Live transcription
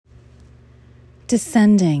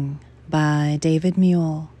Descending by David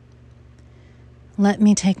Meuel. Let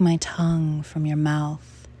me take my tongue from your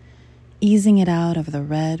mouth, easing it out over the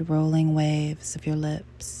red rolling waves of your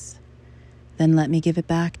lips. Then let me give it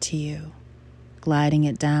back to you, gliding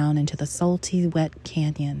it down into the salty, wet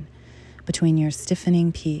canyon between your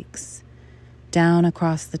stiffening peaks, down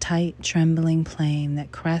across the tight, trembling plain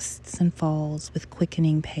that crests and falls with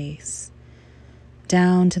quickening pace,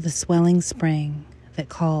 down to the swelling spring that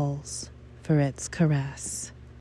calls for its caress.